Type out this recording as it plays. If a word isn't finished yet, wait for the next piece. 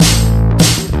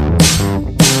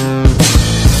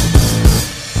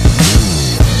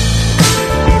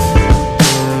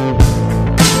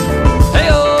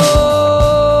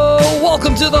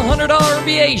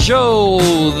MBA Show,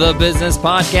 the business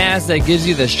podcast that gives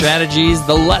you the strategies,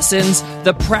 the lessons,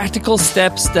 the practical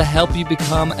steps to help you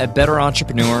become a better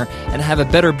entrepreneur and have a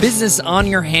better business on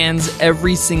your hands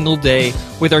every single day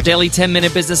with our daily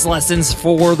 10-minute business lessons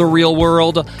for the real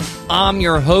world. I'm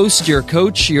your host, your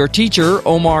coach, your teacher,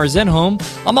 Omar Zenhom.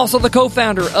 I'm also the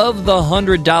co-founder of the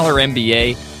 $100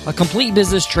 MBA, a complete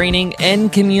business training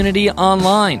and community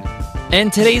online.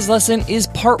 And today's lesson is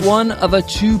part one of a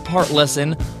two-part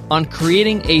lesson on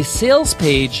creating a sales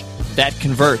page that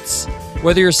converts.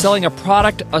 Whether you're selling a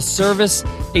product, a service,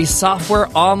 a software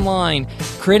online,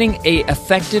 creating an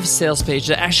effective sales page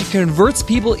that actually converts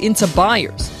people into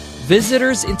buyers,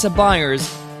 visitors into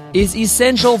buyers, is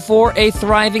essential for a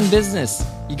thriving business.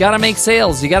 You got to make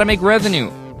sales. You got to make revenue.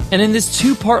 And in this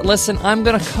two-part lesson, I'm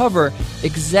going to cover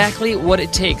exactly what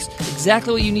it takes,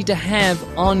 exactly what you need to have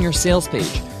on your sales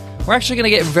page. We're actually going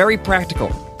to get very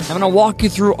practical. I'm going to walk you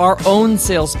through our own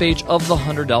sales page of the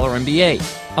 $100 MBA.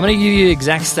 I'm going to give you the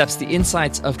exact steps, the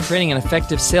insights of creating an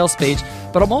effective sales page,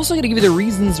 but I'm also going to give you the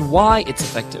reasons why it's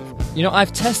effective. You know,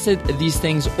 I've tested these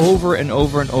things over and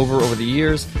over the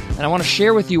years, and I want to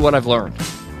share with you what I've learned.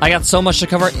 I got so much to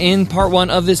cover in part one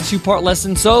of this two-part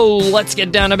lesson, so let's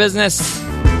get down to business.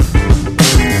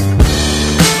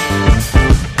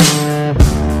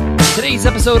 Today's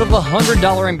episode of the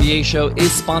 $100 MBA Show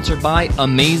is sponsored by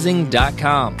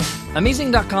Amazing.com.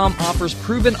 Amazing.com offers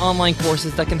proven online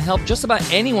courses that can help just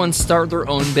about anyone start their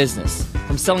own business.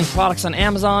 From selling products on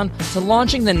Amazon to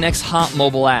launching the next hot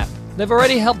mobile app. They've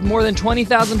already helped more than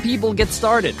 20,000 people get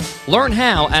started. Learn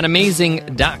how at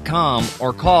Amazing.com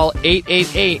or call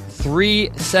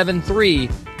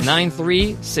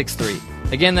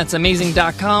 888-373-9363. Again, that's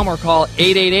Amazing.com or call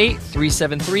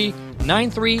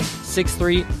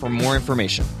 888-373-9363 for more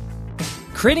information.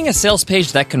 Creating a sales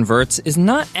page that converts is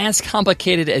not as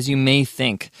complicated as you may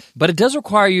think, but it does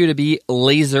require you to be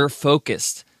laser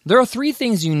focused. There are three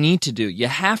things you need to do. You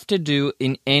have to do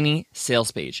in any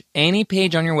sales page, any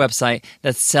page on your website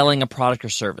that's selling a product or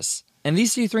service. And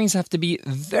these three things have to be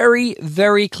very,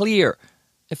 very clear.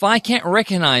 If I can't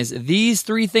recognize these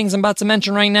three things I'm about to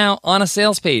mention right now on a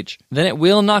sales page, then it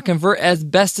will not convert as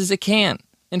best as it can.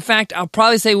 In fact, I'll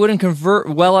probably say it wouldn't convert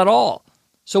well at all.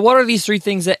 So what are these three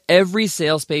things that every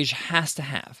sales page has to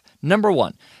have? Number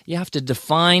one, you have to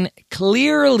define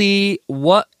clearly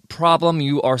what problem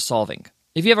you are solving.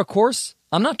 If you have a course,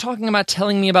 I'm not talking about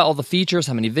telling me about all the features,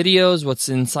 how many videos, what's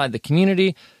inside the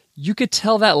community. You could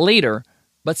tell that later,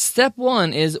 but step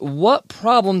one is what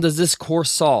problem does this course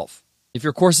solve? If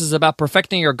your course is about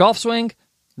perfecting your golf swing,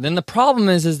 then the problem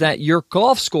is that your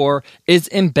golf score is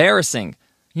embarrassing.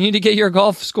 You need to get your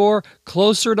golf score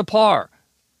closer to par.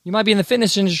 You might be in the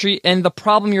fitness industry, and the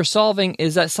problem you're solving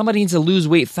is that somebody needs to lose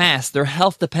weight fast. Their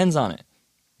health depends on it.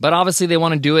 But obviously, they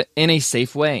want to do it in a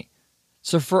safe way.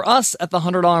 So for us at the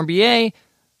 $100 MBA,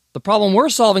 the problem we're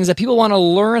solving is that people want to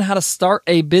learn how to start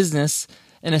a business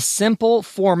in a simple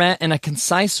format and a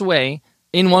concise way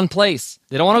in one place.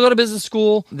 They don't want to go to business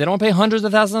school. They don't want to pay hundreds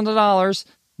of thousands of dollars.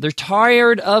 They're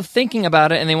tired of thinking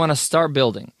about it, and they want to start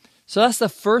building. So that's the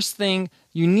first thing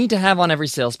you need to have on every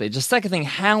sales page. The second thing,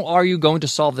 how are you going to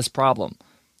solve this problem?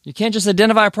 You can't just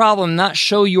identify a problem and not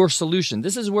show your solution.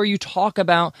 This is where you talk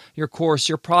about your course,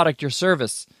 your product, your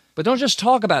service. But don't just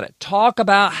talk about it. Talk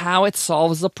about how it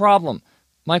solves the problem.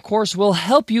 My course will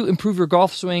help you improve your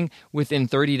golf swing within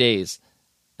 30 days.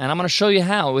 And I'm going to show you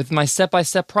how with my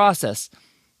step-by-step process.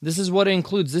 This is what it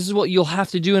includes. This is what you'll have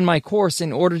to do in my course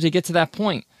in order to get to that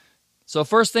point. So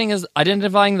first thing is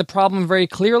identifying the problem very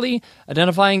clearly,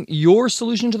 identifying your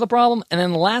solution to the problem, and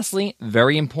then lastly,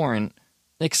 very important,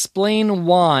 explain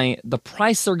why the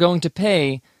price they're going to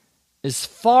pay is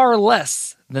far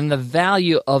less than the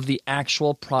value of the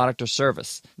actual product or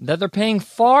service. That they're paying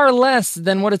far less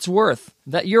than what it's worth,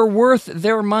 that you're worth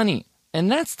their money. And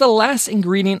that's the last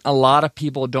ingredient a lot of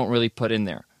people don't really put in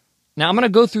there. Now I'm going to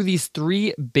go through these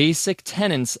three basic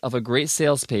tenets of a great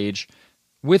sales page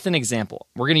with an example.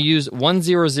 We're going to use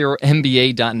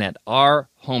 100mba.net, our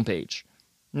homepage.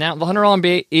 Now, the $100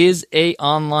 MBA is an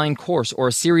online course or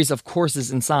a series of courses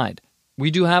inside.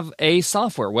 We do have a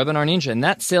software, Webinar Ninja, and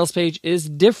that sales page is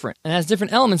different and has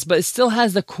different elements, but it still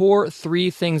has the core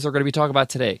three things we're going to be talking about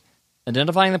today.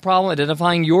 Identifying the problem,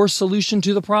 identifying your solution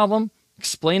to the problem,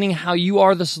 explaining how you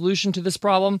are the solution to this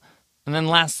problem, and then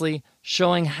lastly,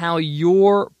 showing how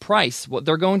your price, what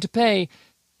they're going to pay,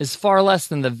 is far less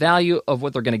than the value of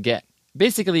what they're going to get.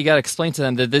 Basically, you got to explain to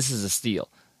them that this is a steal.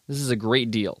 This is a great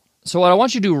deal. So what I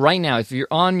want you to do right now, if you're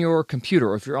on your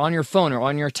computer, or if you're on your phone, or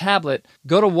on your tablet,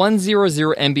 go to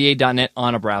 100mba.net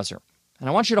on a browser. And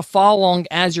I want you to follow along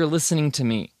as you're listening to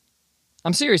me.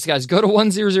 I'm serious, guys. Go to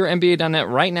 100mba.net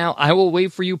right now. I will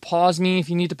wait for you. Pause me if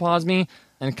you need to pause me,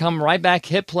 and come right back,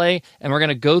 hit play, and we're going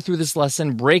to go through this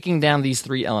lesson breaking down these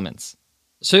 3 elements.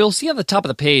 So you'll see at the top of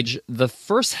the page, the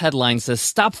first headline says,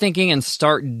 "Stop thinking and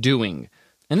start doing."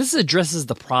 And this addresses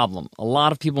the problem. A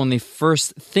lot of people, when they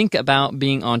first think about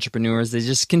being entrepreneurs, they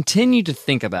just continue to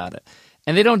think about it,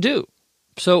 and they don't do.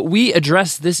 So we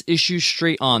address this issue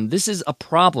straight on. This is a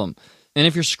problem. And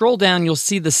if you scroll down, you'll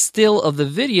see the still of the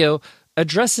video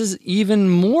addresses even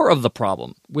more of the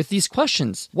problem with these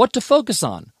questions. What to focus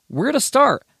on? Where to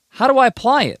start? How do I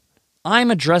apply it?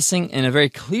 I'm addressing in a very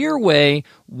clear way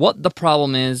what the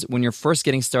problem is when you're first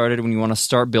getting started, when you want to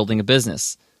start building a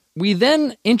business. We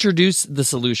then introduce the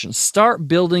solution. Start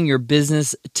building your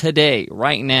business today,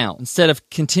 right now, instead of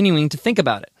continuing to think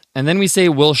about it. And then we say,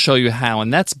 we'll show you how.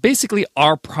 And that's basically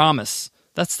our promise.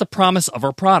 That's the promise of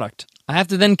our product. I have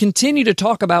to then continue to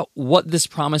talk about what this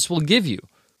promise will give you.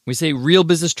 We say real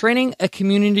business training, a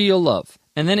community you'll love.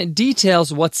 And then it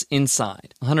details what's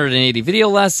inside. 180 video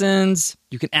lessons.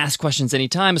 You can ask questions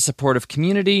anytime, a supportive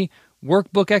community,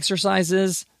 workbook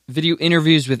exercises, video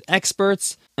interviews with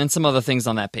experts, and some other things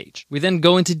on that page. We then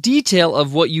go into detail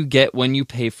of what you get when you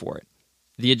pay for it.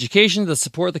 The education, the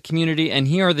support, the community, and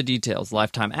here are the details.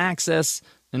 Lifetime access,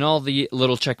 and all the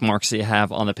little check marks that you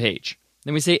have on the page.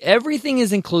 Then we say everything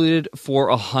is included for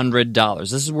 $100.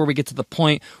 This is where we get to the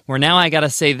point where now I got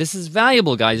to say, this is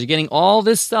valuable, guys. You're getting all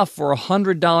this stuff for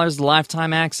 $100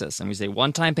 lifetime access. And we say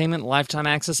one-time payment, lifetime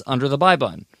access under the buy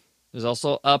button. There's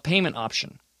also a payment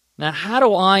option. Now, how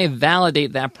do I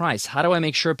validate that price? How do I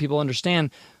make sure people understand,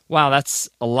 wow, that's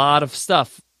a lot of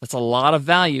stuff. That's a lot of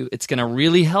value. It's going to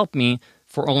really help me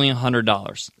for only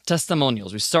 $100.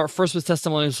 Testimonials. We start first with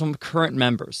testimonials from current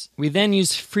members. We then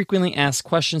use frequently asked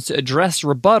questions to address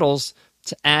rebuttals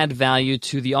to add value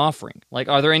to the offering. Like,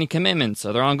 are there any commitments?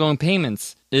 Are there ongoing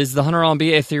payments? Is the $100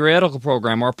 MBA a theoretical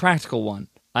program or a practical one?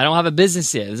 I don't have a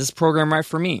business yet. Is this program right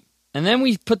for me? And then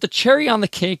we put the cherry on the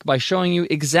cake by showing you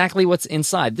exactly what's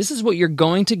inside. This is what you're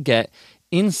going to get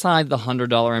inside the $100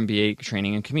 MBA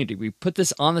training and community. We put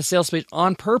this on the sales page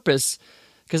on purpose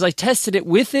because I tested it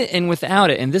with it and without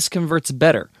it, and this converts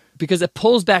better because it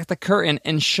pulls back the curtain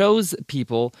and shows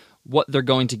people what they're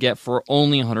going to get for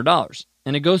only $100.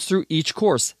 And it goes through each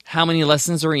course. How many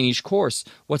lessons are in each course?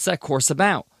 What's that course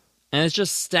about? And it's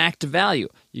just stacked value.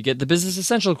 You get the Business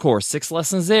Essential course, 6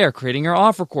 lessons there. Creating Your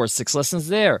Offer course, 6 lessons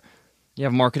there. You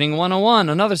have Marketing 101,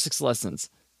 another 6 lessons.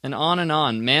 And on and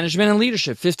on. Management and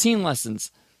Leadership, 15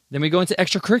 lessons. Then we go into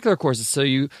extracurricular courses. So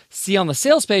you see on the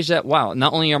sales page that, wow,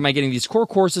 not only am I getting these core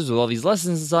courses with all these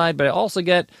lessons inside, but I also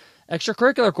get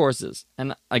extracurricular courses.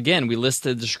 And again, we list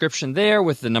the description there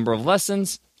with the number of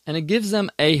lessons, and it gives them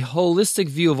a holistic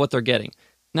view of what they're getting.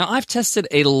 Now, I've tested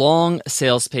a long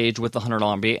sales page with the $100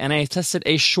 MBA, and I tested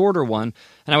a shorter one,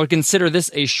 and I would consider this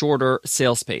a shorter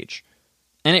sales page.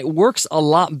 And it works a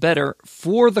lot better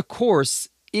for the course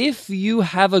if you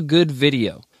have a good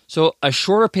video. So a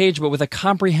shorter page, but with a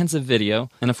comprehensive video.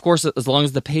 And of course, as long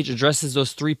as the page addresses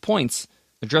those 3 points,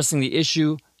 addressing the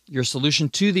issue, your solution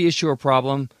to the issue or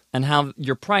problem, and how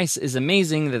your price is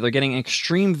amazing, that they're getting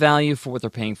extreme value for what they're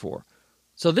paying for.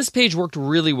 So this page worked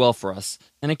really well for us,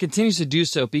 and it continues to do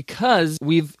so because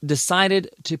we've decided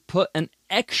to put an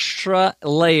extra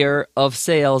layer of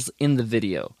sales in the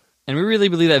video. And we really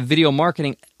believe that video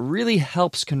marketing really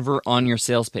helps convert on your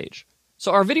sales page.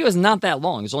 So our video is not that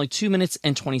long. It's only 2 minutes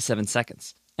and 27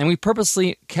 seconds. And we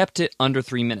purposely kept it under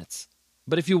 3 minutes.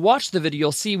 But if you watch the video,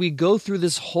 you'll see we go through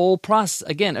this whole process,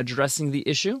 again, addressing the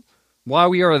issue, why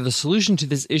we are the solution to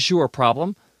this issue or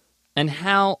problem, and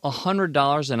how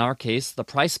 $100 in our case, the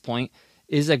price point,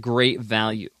 is a great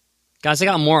value. Guys, I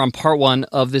got more on part 1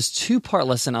 of this 2-part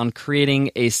lesson on creating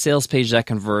a sales page that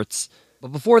converts.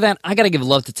 But before that, I got to give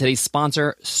love to today's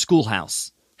sponsor,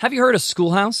 Schoolhouse. Have you heard of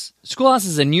Schoolhouse? Schoolhouse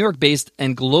is a New York-based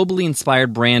and globally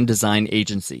inspired brand design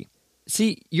agency.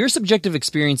 See, your subjective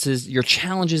experiences, your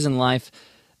challenges in life,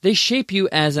 they shape you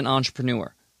as an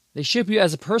entrepreneur. They shape you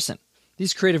as a person.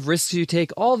 These creative risks you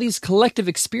take, all these collective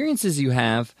experiences you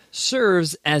have,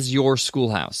 serves as your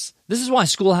schoolhouse. This is why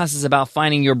Schoolhouse is about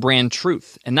finding your brand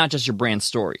truth and not just your brand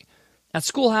story. At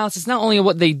Schoolhouse, it's not only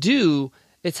what they do,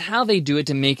 it's how they do it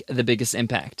to make the biggest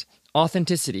impact.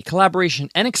 Authenticity, collaboration,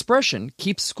 and expression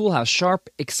keeps Schoolhouse sharp,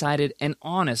 excited, and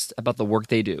honest about the work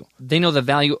they do. They know the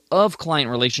value of client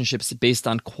relationships based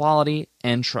on quality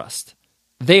and trust.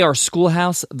 They are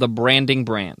Schoolhouse, the branding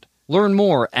brand. Learn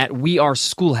more at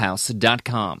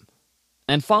weareschoolhouse.com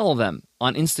and follow them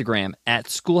on Instagram at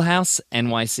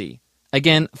schoolhousenyc.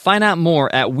 Again, find out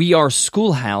more at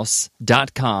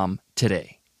weareschoolhouse.com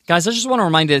today. Guys, I just want to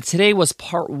remind you that today was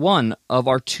part 1 of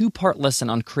our 2-part lesson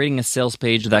on creating a sales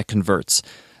page that converts.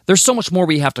 There's so much more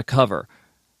we have to cover,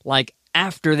 like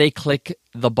after they click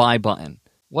the buy button.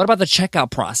 What about the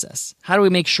checkout process? How do we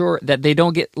make sure that they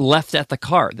don't get left at the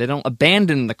cart, they don't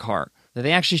abandon the cart, that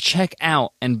they actually check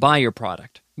out and buy your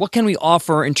product? What can we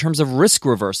offer in terms of risk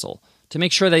reversal to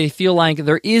make sure they feel like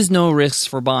there is no risks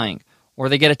for buying, or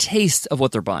they get a taste of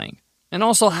what they're buying? And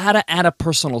also how to add a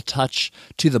personal touch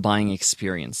to the buying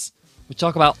experience. We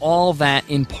talk about all that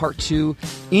in part 2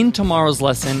 in tomorrow's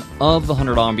lesson of the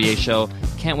 $100 MBA Show.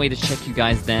 Can't wait to check you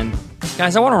guys then.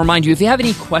 Guys, I want to remind you, if you have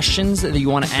any questions that you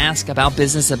want to ask about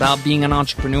business, about being an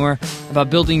entrepreneur, about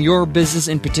building your business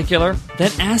in particular,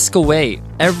 then ask away.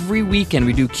 Every weekend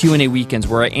we do Q&A weekends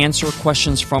where I answer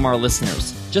questions from our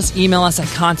listeners. Just email us at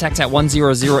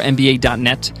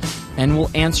contact@100mba.net and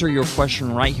we'll answer your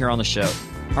question right here on the show.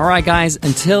 All right, guys,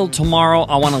 until tomorrow,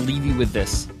 I want to leave you with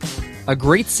this. A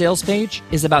great sales page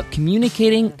is about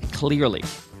communicating clearly.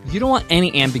 You don't want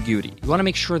any ambiguity. You want to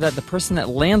make sure that the person that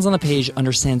lands on the page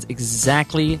understands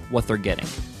exactly what they're getting,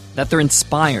 that they're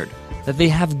inspired, that they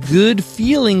have good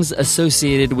feelings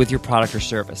associated with your product or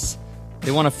service.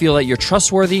 They want to feel that you're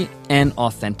trustworthy and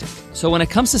authentic. So when it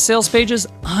comes to sales pages,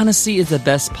 honesty is the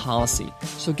best policy.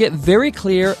 So get very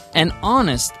clear and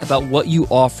honest about what you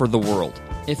offer the world.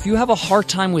 If you have a hard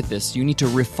time with this, you need to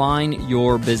refine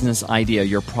your business idea,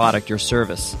 your product, your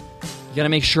service. You got to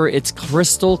make sure it's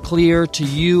crystal clear to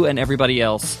you and everybody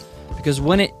else, because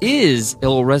when it is, it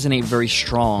will resonate very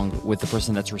strong with the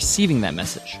person that's receiving that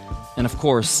message. And of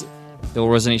course, it will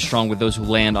resonate strong with those who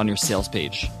land on your sales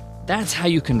page. That's how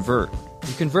you convert.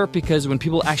 You convert because when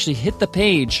people actually hit the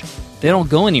page, they don't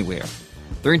go anywhere.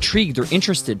 They're intrigued, they're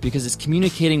interested because it's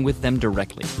communicating with them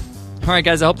directly. All right,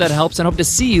 guys, I hope that helps and hope to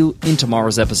see you in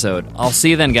tomorrow's episode. I'll see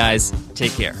you then, guys.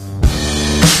 Take care.